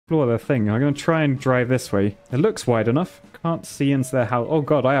explore their thing. I'm going to try and drive this way. It looks wide enough. Can't see into their house. Oh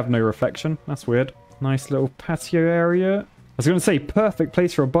god, I have no reflection. That's weird. Nice little patio area. I was going to say, perfect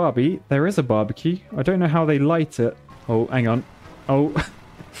place for a barbie. There is a barbecue. I don't know how they light it. Oh, hang on. Oh,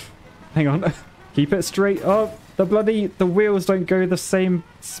 hang on. Keep it straight. Oh, the wheels don't go the same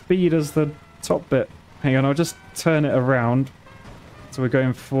speed as the top bit. Hang on, I'll just turn it around. So we're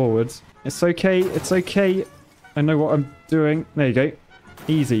going forwards. It's okay. It's okay. I know what I'm doing. There you go.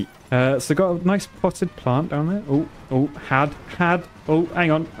 Easy. So got a nice potted plant down there. Oh, had. Oh,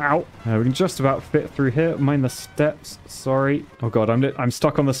 hang on. Ow. We can just about fit through here. Mind the steps. Sorry. Oh god, I'm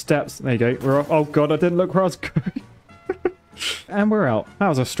stuck on the steps. There you go. We're off. Oh god, I didn't look where I was going. And we're out. That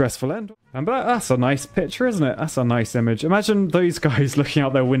was a stressful end. And that's a nice picture, isn't it? That's a nice image. Imagine those guys looking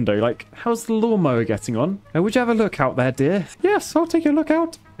out their window like, how's the lawnmower getting on? Would you have a look out there, dear? Yes, I'll take a look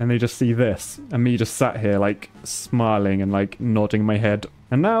out. And they just see this. And me just sat here like smiling and like nodding my head.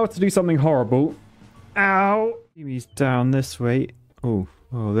 And now to do something horrible. Ow! He's down this way. Oh,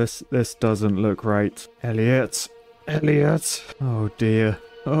 this doesn't look right. Elliot. Oh dear.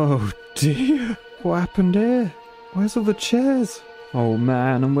 Oh dear. What happened here? Where's all the chairs? Oh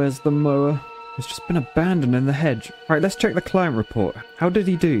man, and where's the mower? It's just been abandoned in the hedge. Right, let's check the client report. How did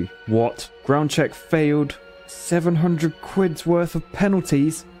he do? What? Ground check failed. 700 quid's worth of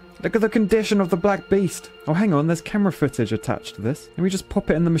penalties. Look at the condition of the black beast. Oh, hang on, there's camera footage attached to this. Let me just pop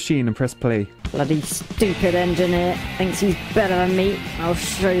it in the machine and press play. Bloody stupid engineer. Thinks he's better than me. I'll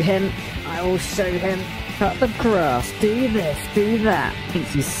show him. I will show him. Cut the grass, do this, do that.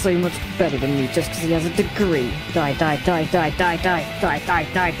 Thinks he's so much better than me just because he has a degree. Die.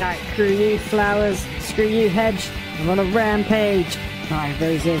 Screw you, flowers. Screw you, hedge. I'm on a rampage. Die,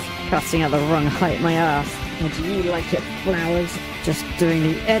 roses. Cutting out the wrong height, my ass. How do you like it, flowers? Just doing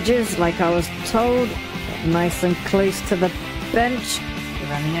the edges like I was told. Get nice and close to the bench.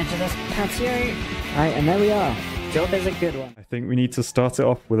 Around the edge of this patio. Right, and there we are. Job is a good one. I think we need to start it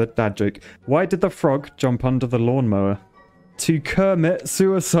off with a dad joke. Why did the frog jump under the lawnmower? To Kermit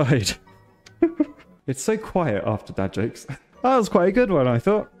suicide. It's so quiet after dad jokes. That was quite a good one, I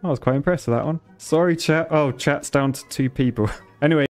thought. I was quite impressed with that one. Sorry, chat. Oh, chat's down to 2 people. Anyway.